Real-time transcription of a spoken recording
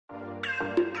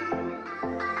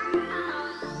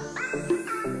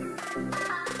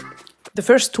The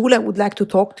first tool I would like to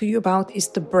talk to you about is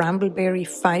the Brambleberry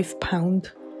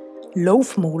 5-pound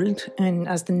loaf mold, and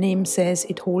as the name says,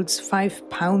 it holds 5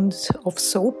 pounds of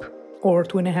soap, or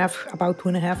about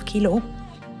 2.5 kilo.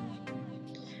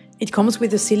 It comes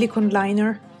with a silicone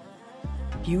liner,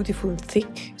 beautiful,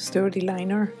 thick, sturdy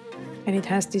liner, and it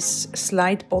has this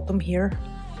slide bottom here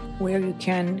where you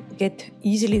can get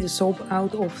easily the soap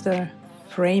out of the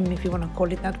frame, if you want to call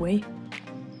it that way.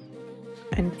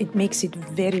 And it makes it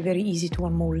very, very easy to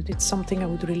unmold. It's something I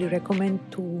would really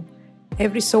recommend to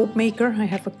every soap maker. I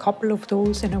have a couple of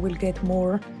those and I will get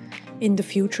more in the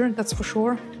future, that's for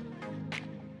sure.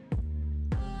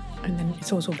 And then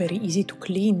it's also very easy to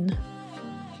clean.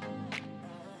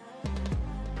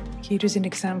 Here is an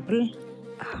example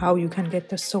how you can get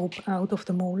the soap out of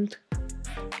the mold.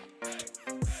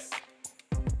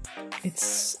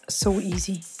 It's so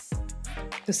easy.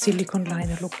 The silicone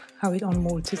liner, look how it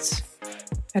unmolds. It's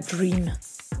a dream.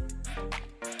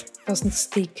 Doesn't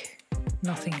stick,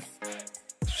 nothing.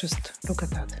 Just look at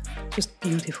that, just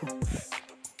beautiful.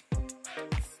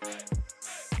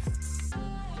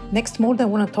 Next mold I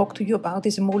want to talk to you about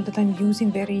is a mold that I'm using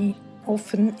very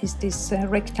often. Is this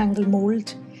rectangle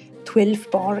mold,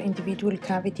 12-bar individual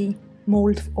cavity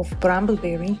mold of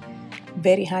Brambleberry.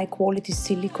 Very high quality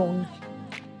silicone,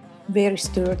 very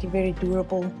sturdy, very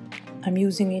durable. I'm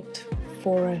using it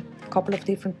for a couple of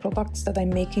different products that I'm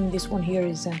making. This one here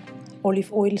is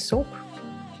olive oil soap.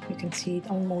 You can see it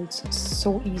unmolds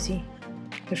so easy.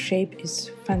 The shape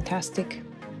is fantastic.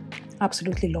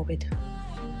 Absolutely love it.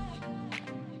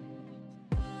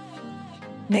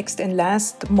 Next and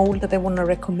last mold that I want to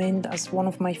recommend as one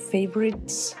of my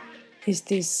favorites is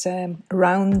this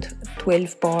round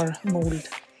 12-bar mold.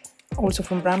 Also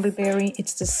from Brambleberry.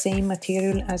 It's the same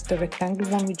material as the rectangle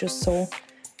one we just saw,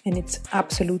 and it's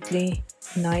absolutely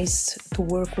nice to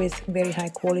work with. Very high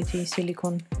quality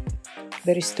silicone,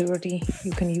 very sturdy.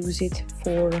 You can use it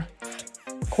for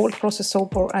cold process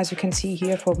soap, or as you can see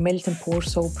here, for melt and pour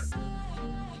soap.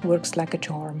 Works like a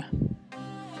charm.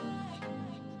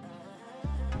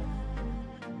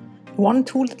 One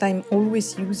tool that I'm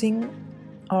always using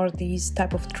are these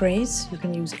type of trays. You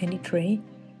can use any tray,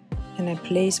 and I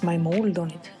place my mold on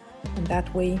it, and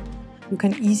that way you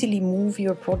can easily move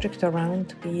your project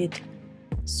around, be it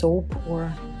soap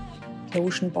or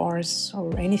lotion bars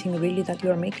or anything really that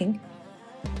you are making.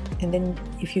 And then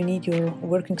if you need your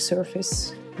working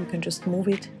surface, you can just move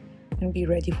it and be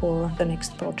ready for the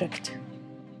next project.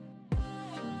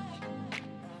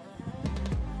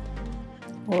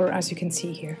 Or as you can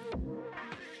see here.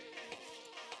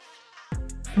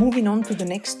 Moving on to the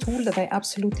next tool that I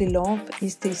absolutely love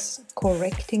is this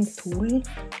correcting tool.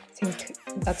 I think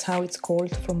that's how it's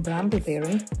called, from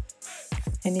Brambleberry.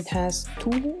 And it has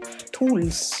two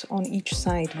tools on each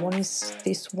side. One is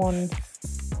this one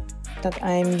that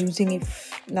I'm using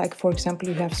if, like for example,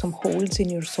 you have some holes in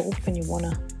your soap and you want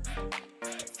to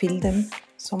fill them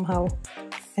somehow.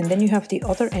 And then you have the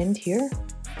other end here.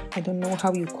 I don't know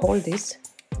how you call this,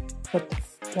 but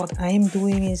what I am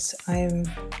doing is I'm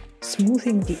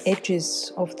smoothing the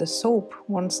edges of the soap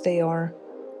once they are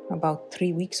about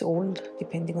 3 weeks old,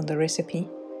 depending on the recipe.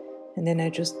 And then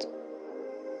I just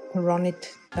run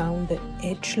it down the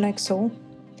edge like so,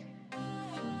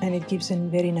 and it gives a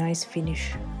very nice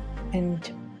finish. And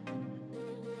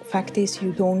fact is,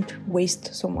 you don't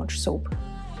waste so much soap.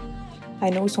 I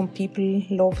know some people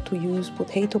love to use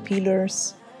potato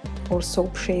peelers or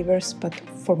soap shavers, but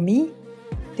for me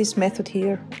this method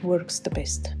here works the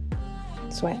best,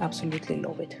 so I absolutely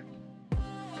love it.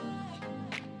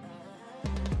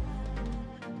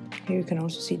 Here you can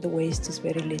also see the waste is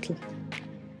very little.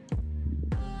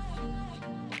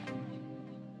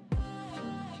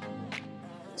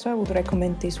 So I would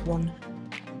recommend this one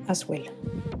as well.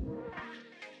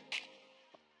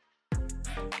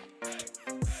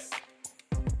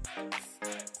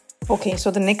 Okay, so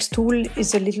the next tool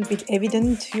is a little bit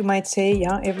evident. You might say,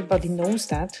 yeah, everybody knows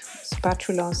that.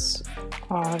 Spatulas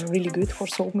are really good for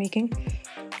soap making.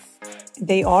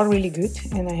 They are really good,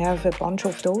 and I have a bunch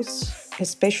of those,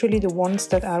 especially the ones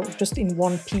that are just in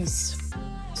one piece.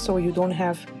 So you don't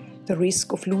have the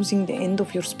risk of losing the end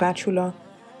of your spatula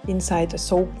inside a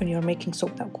soap when you're making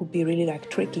soap. That could be really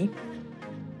tricky.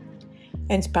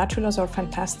 And spatulas are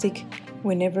fantastic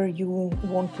whenever you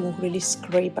want to really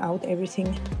scrape out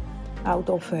everything out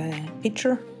of a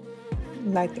pitcher,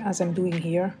 like as I'm doing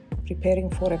here,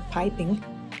 preparing for a piping.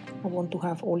 I want to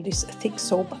have all this thick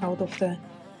soap out of the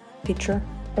pitcher,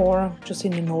 or just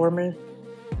in a normal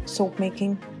soap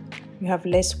making. You have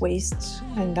less waste,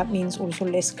 and that means also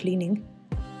less cleaning.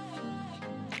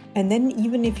 And then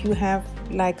even if you have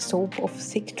like soap of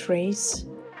thick trays,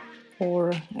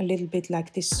 or a little bit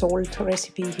like this salt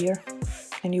recipe here,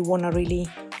 and you want to really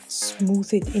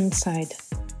smooth it inside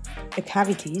the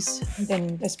cavities,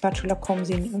 then the spatula comes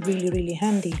in really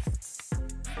handy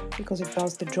because it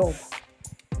does the job.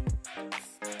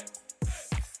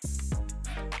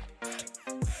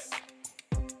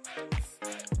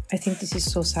 I think this is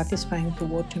so satisfying to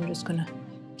watch. I'm just gonna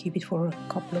keep it for a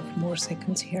couple of more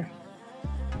seconds here.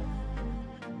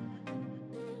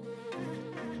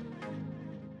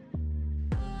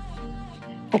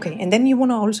 Okay, and then you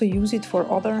want to also use it for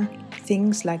other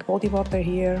things like body butter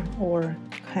here or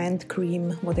hand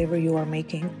cream, whatever you are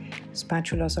making.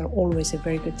 Spatulas are always a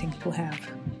very good thing to have.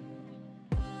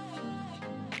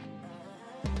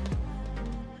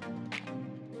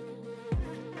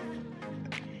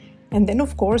 And then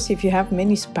of course, if you have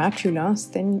many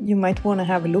spatulas, then you might want to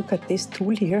have a look at this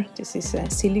tool here. This is a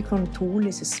silicone tool,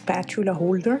 it's a spatula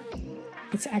holder.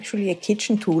 It's actually a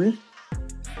kitchen tool.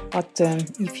 But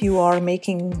if you are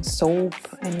making soap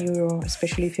and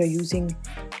especially if you're using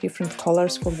different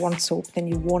colors for one soap, then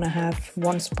you want to have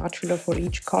one spatula for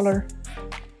each color.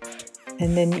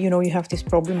 And then, you have this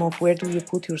problem of where do you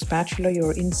put your spatula?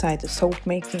 You're inside the soap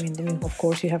making, and then of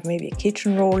course you have maybe a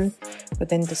kitchen roll, but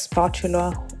then the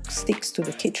spatula sticks to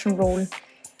the kitchen roll.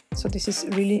 So this is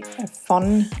really a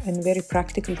fun and very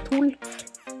practical tool.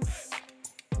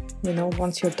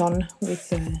 Once you're done with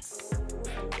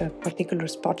the particular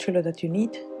spatula that you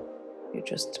need, you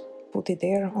just put it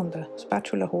there on the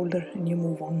spatula holder and you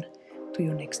move on to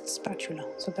your next spatula.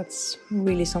 So that's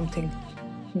really something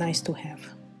nice to have.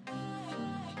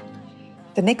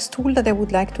 The next tool that I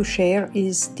would like to share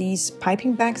is these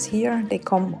piping bags here. They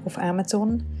come off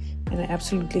Amazon and I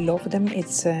absolutely love them.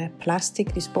 It's a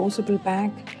plastic disposable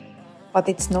bag, but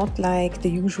it's not like the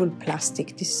usual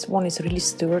plastic. This one is really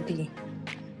sturdy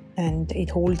and it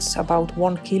holds about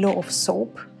 1 kilo of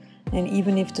soap. And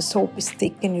even if the soap is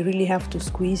thick and you really have to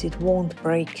squeeze, it won't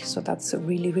break. So that's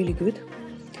really good.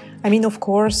 I mean, of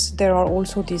course, there are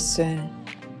also these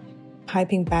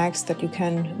piping bags that you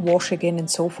can wash again and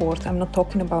so forth. I'm not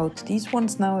talking about these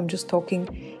ones now. I'm just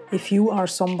talking if you are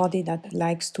somebody that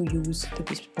likes to use the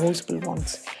disposable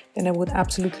ones, then I would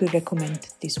absolutely recommend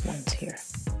these ones here.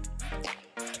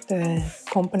 The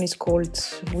company is called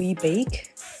We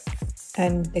Bake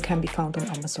and they can be found on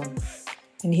Amazon.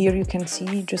 And here you can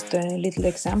see just a little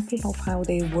example of how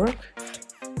they work.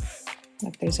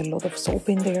 Like there's a lot of soap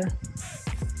in there.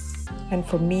 And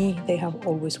for me, they have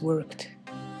always worked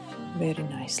very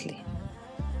nicely.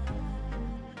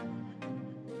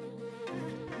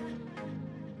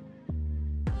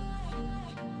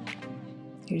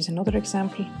 Here's another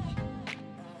example.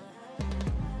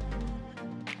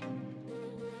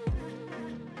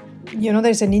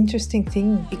 There's an interesting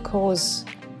thing because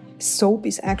soap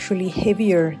is actually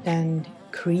heavier than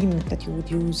cream that you would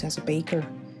use as a baker,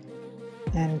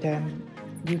 and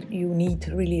you need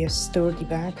really a sturdy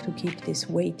bag to keep this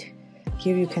weight.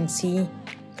 Here you can see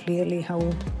clearly how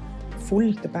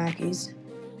full the bag is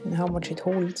and how much it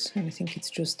holds, and I think it's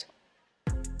just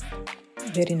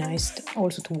very nice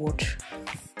also to watch.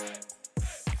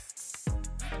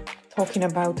 Talking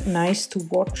about nice to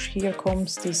watch, here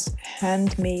comes this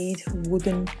handmade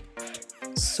wooden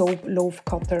soap loaf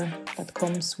cutter that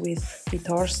comes with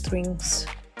guitar strings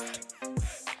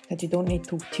that you don't need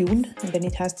to tune, and then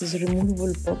it has this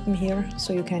removable button here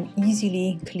so you can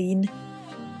easily clean,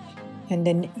 and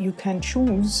then you can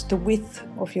choose the width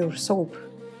of your soap,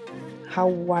 how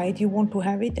wide you want to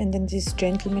have it, and then this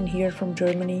gentleman here from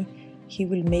Germany, he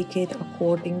will make it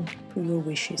according to your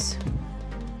wishes.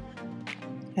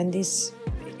 And this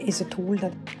is a tool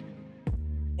that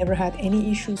never had any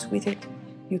issues with it.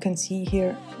 You can see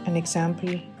here an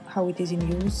example how it is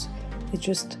in use. It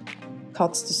just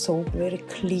cuts the soap very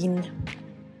clean.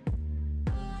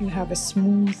 You have a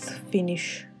smooth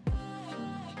finish.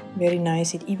 Very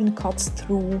nice. It even cuts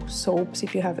through soaps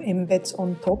if you have embeds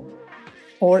on top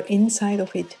or inside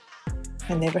of it.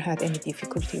 I never had any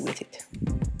difficulty with it.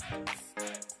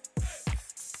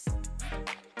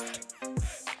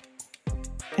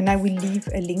 And I will leave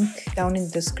a link down in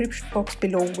the description box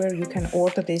below where you can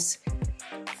order this.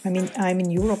 I mean, I'm in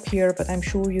Europe here, but I'm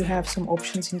sure you have some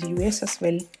options in the US as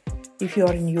well. If you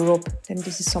are in Europe, then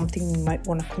this is something you might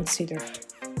want to consider.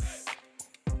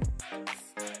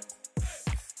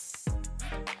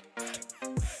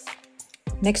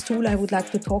 Next tool I would like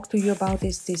to talk to you about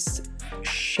is this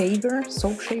shaver,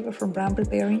 soap shaver from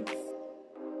Brambleberry.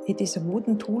 It is a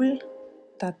wooden tool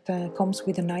that comes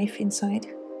with a knife inside.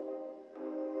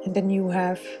 And then you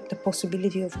have the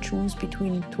possibility of choose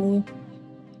between two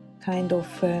kind of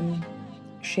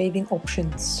shaving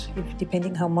options,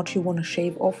 depending how much you want to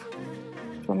shave off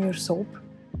from your soap.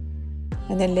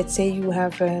 And then let's say you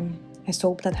have a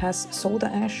soap that has soda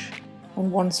ash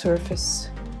on one surface,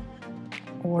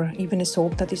 or even a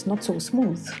soap that is not so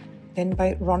smooth. Then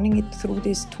by running it through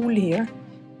this tool here,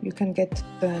 you can get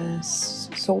the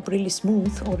soap really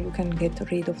smooth, or you can get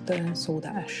rid of the soda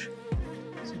ash.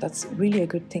 So that's really a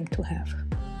good thing to have.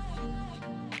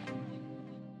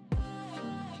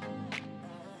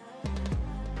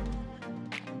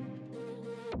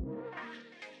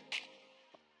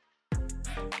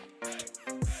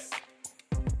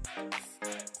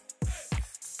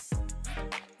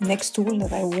 Next tool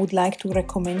that I would like to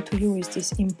recommend to you is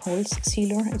this impulse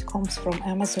sealer. It comes from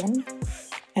Amazon,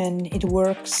 and it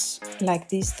works like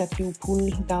this, that you pull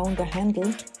down the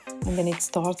handle and then it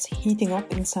starts heating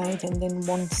up inside, and then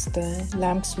once the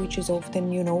lamp switches off,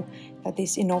 then you know that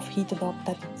it's enough heated up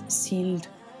that it sealed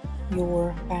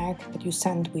your bag that you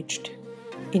sandwiched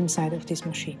inside of this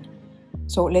machine.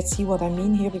 So let's see what I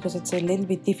mean here, because it's a little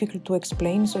bit difficult to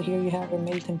explain. So here you have a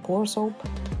melt and pour soap,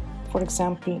 for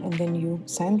example, and then you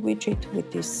sandwich it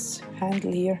with this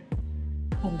handle here,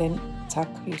 and then tack,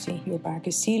 you see your bag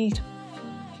is sealed,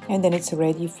 and then it's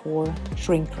ready for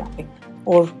shrink wrapping.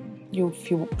 Or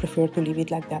if you prefer to leave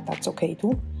it like that, that's okay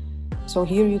too. So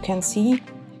here you can see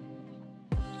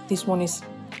this one is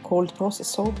cold process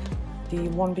soap. The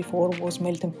one before was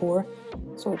melt and pour,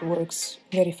 so it works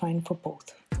very fine for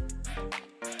both.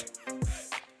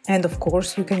 And of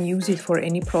course you can use it for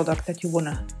any product that you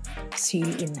wanna seal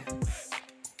in.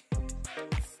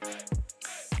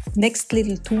 Next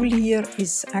little tool here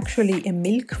is actually a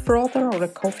milk frother or a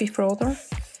coffee frother,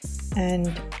 and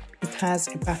it has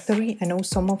a battery. I know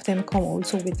some of them come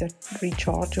also with a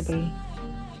rechargeable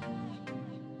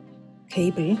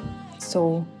cable,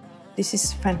 so this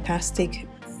is fantastic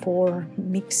for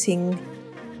mixing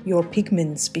your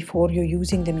pigments before you're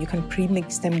using them. You can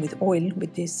pre-mix them with oil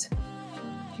with this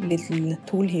little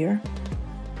tool here,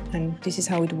 and this is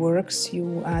how it works.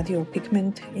 You add your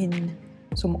pigment in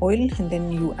some oil and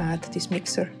then you add this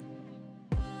mixer,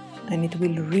 and it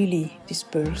will really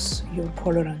disperse your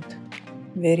colorant.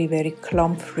 Very, very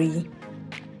clump free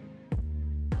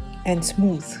and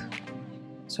smooth,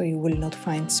 so you will not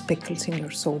find speckles in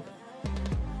your soap.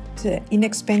 It's an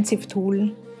inexpensive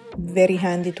tool, very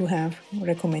handy to have,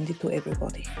 recommended to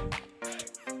everybody.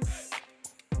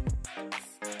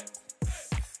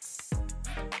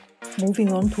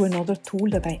 Moving on to another tool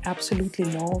that I absolutely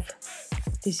love.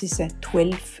 This is a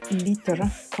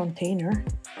 12-liter container.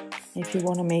 If you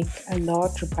want to make a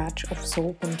larger batch of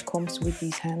soap, and it comes with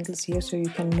these handles here, so you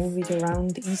can move it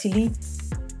around easily.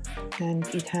 And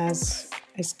it has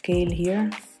a scale here,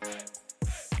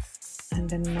 and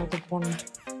then another one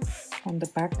on the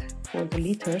back for the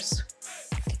liters.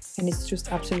 And it's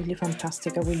just absolutely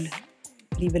fantastic. I will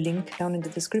leave a link down in the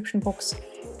description box.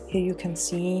 Here you can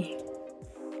see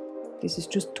this is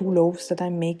just 2 loaves that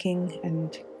I'm making,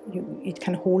 and it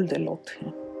can hold a lot.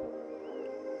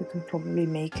 You can probably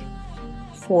make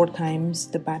 4 times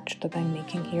the batch that I'm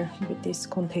making here with this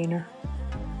container.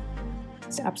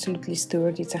 It's absolutely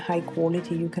sturdy, it's a high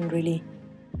quality, you can really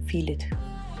feel it.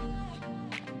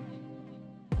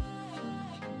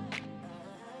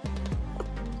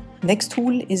 Next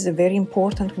tool is a very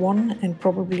important one, and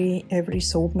probably every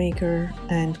soap maker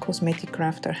and cosmetic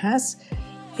crafter has.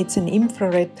 It's an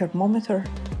infrared thermometer.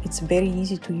 It's very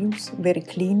easy to use, very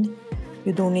clean.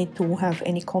 You don't need to have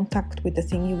any contact with the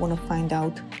thing. You want to find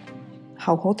out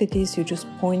how hot it is. You just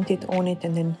point it on it,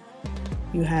 and then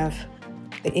you have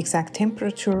the exact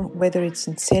temperature, whether it's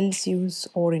in Celsius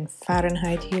or in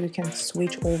Fahrenheit. Here you can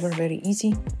switch over very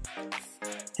easy.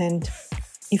 And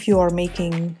if you are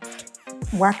making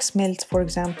wax melts, for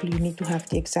example, you need to have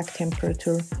the exact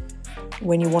temperature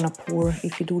when you want to pour.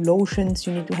 If you do lotions,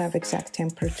 you need to have exact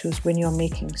temperatures. When you're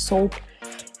making soap,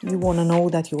 you want to know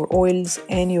that your oils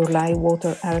and your lye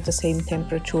water are at the same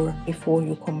temperature before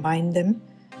you combine them.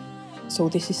 So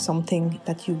this is something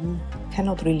that you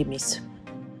cannot really miss.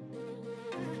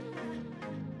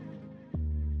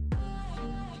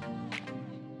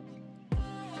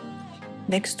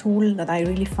 Next tool that I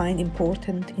really find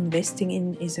important investing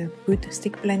in is a good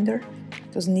stick blender.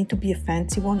 It doesn't need to be a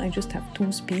fancy one. I just have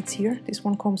 2 speeds here. This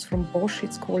one comes from Bosch.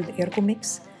 It's called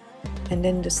Ergomix. And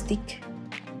then the stick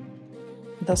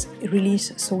does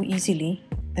release so easily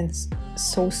and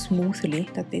so smoothly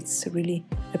that it's really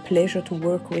a pleasure to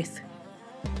work with.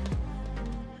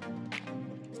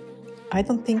 I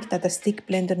don't think that a stick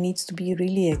blender needs to be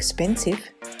really expensive.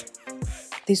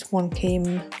 This one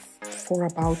came for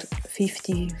about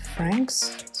 50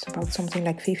 francs. It's about something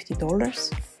like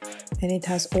 $50. And it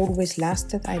has always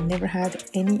lasted. I never had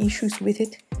any issues with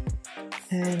it.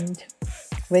 And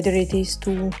whether it is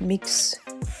to mix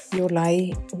your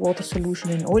lye water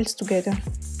solution and oils together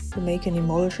to make an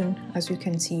emulsion, as you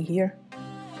can see here,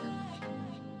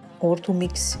 or to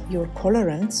mix your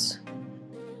colorants.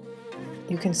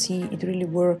 You can see it really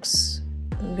works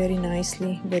very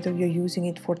nicely, whether you're using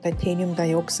it for titanium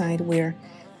dioxide, where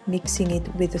mixing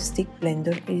it with a stick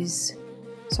blender is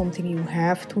something you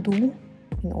have to do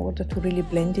in order to really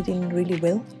blend it in really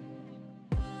well.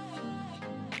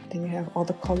 Then you have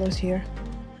other colors here.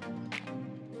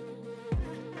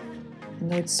 And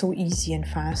now it's so easy and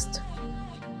fast.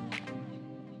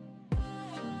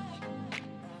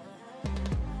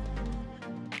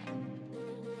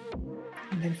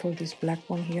 And then for this black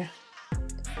one here,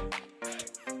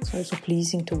 it's also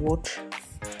pleasing to watch,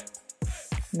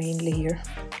 mainly here.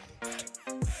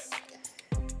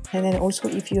 And then also,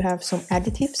 if you have some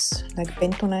additives like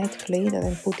bentonite clay that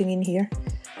I'm putting in here,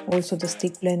 also the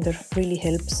stick blender really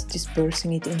helps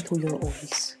dispersing it into your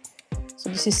oils. So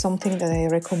this is something that I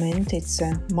recommend. It's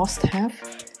a must-have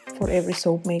for every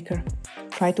soap maker.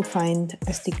 Try to find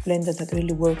a stick blender that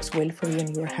really works well for you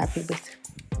and you're happy with.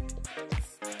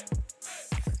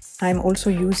 I'm also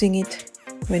using it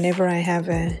whenever I have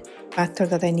a batter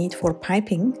that I need for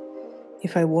piping.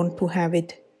 If I want to have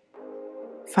it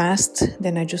fast,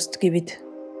 then I just give it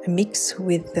a mix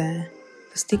with the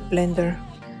stick blender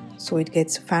so it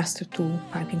gets faster to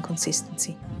piping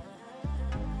consistency.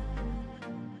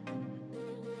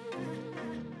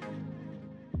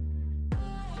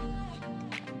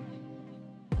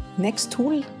 Next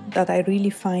tool that I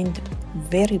really find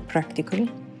very practical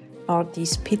are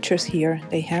these pitchers here.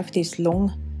 They have this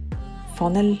long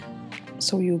funnel,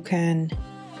 so you can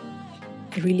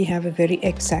really have a very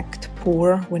exact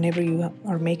pour whenever you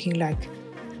are making like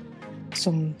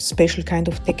some special kind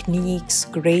of techniques,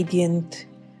 gradient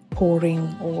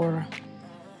pouring, or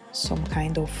some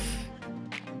kind of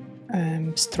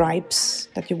stripes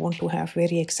that you want to have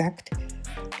very exact.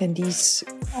 And these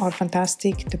are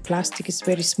fantastic. The plastic is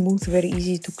very smooth, very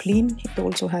easy to clean. It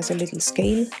also has a little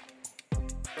scale.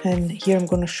 And here I'm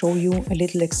going to show you a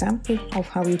little example of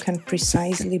how you can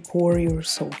precisely pour your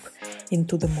soap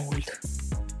into the mold.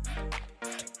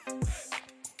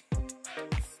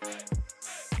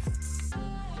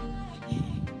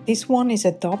 This one is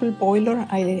a double boiler.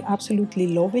 I absolutely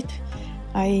love it.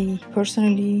 I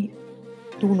personally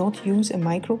do not use a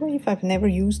microwave. I've never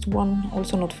used one,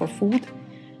 also not for food,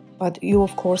 but you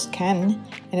of course can.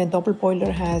 And a double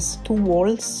boiler has two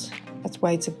walls. That's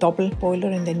why it's a double boiler,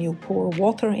 and then you pour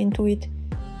water into it.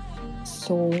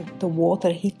 So the water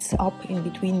heats up in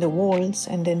between the walls,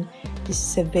 and then this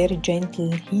is a very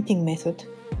gentle heating method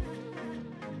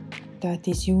that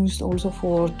is used also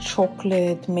for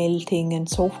chocolate melting and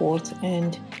so forth.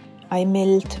 And I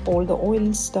melt all the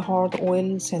oils, the hard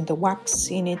oils and the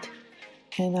wax in it,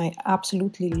 and I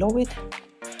absolutely love it.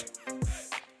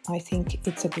 I think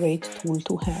it's a great tool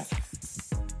to have.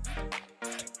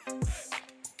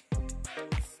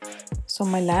 So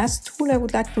my last tool I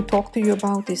would like to talk to you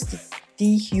about is the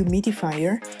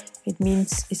dehumidifier. It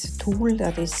means it's a tool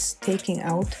that is taking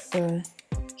out the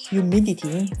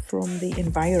humidity from the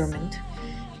environment,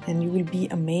 and you will be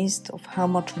amazed of how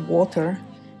much water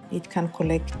it can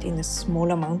collect in a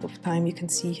small amount of time. You can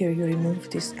see here, you remove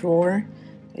this drawer,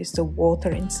 there's the water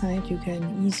inside. You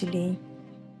can easily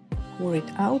pour it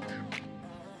out,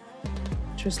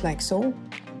 just like so,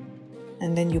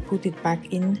 and then you put it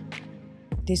back in.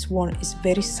 This one is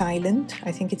very silent.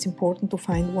 I think it's important to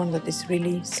find one that is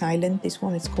really silent. This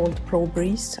one is called Pro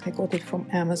Breeze. I got it from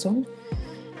Amazon.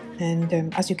 And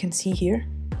as you can see here,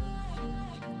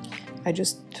 I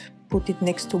just put it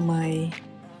next to my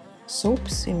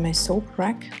soaps in my soap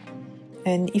rack.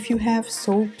 And if you have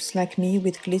soaps like me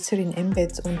with glycerin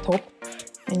embeds on top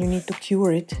and you need to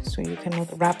cure it, so you cannot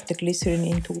wrap the glycerin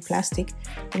into plastic,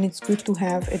 then it's good to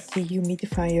have a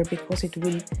dehumidifier, because it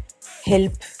will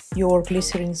help your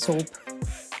glycerin soap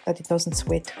that it doesn't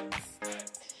sweat.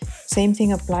 Same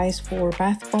thing applies for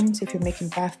bath bombs. If you're making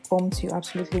bath bombs, you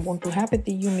absolutely want to have a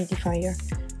dehumidifier.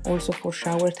 Also for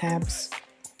shower tabs,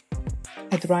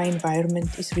 a dry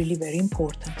environment is really very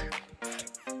important.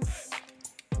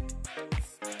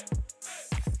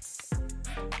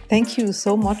 Thank you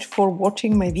so much for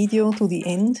watching my video to the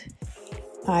end.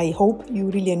 I hope you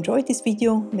really enjoyed this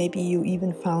video. Maybe you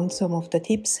even found some of the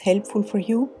tips helpful for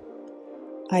you.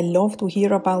 I love to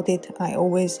hear about it. I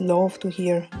always love to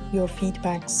hear your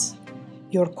feedbacks,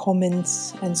 your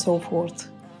comments and so forth.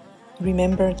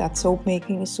 Remember that soap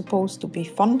making is supposed to be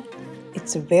fun.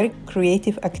 It's a very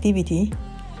creative activity,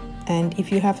 and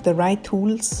if you have the right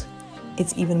tools,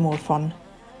 it's even more fun.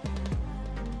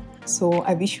 So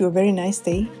I wish you a very nice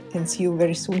day and see you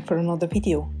very soon for another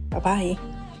video. Bye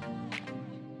bye!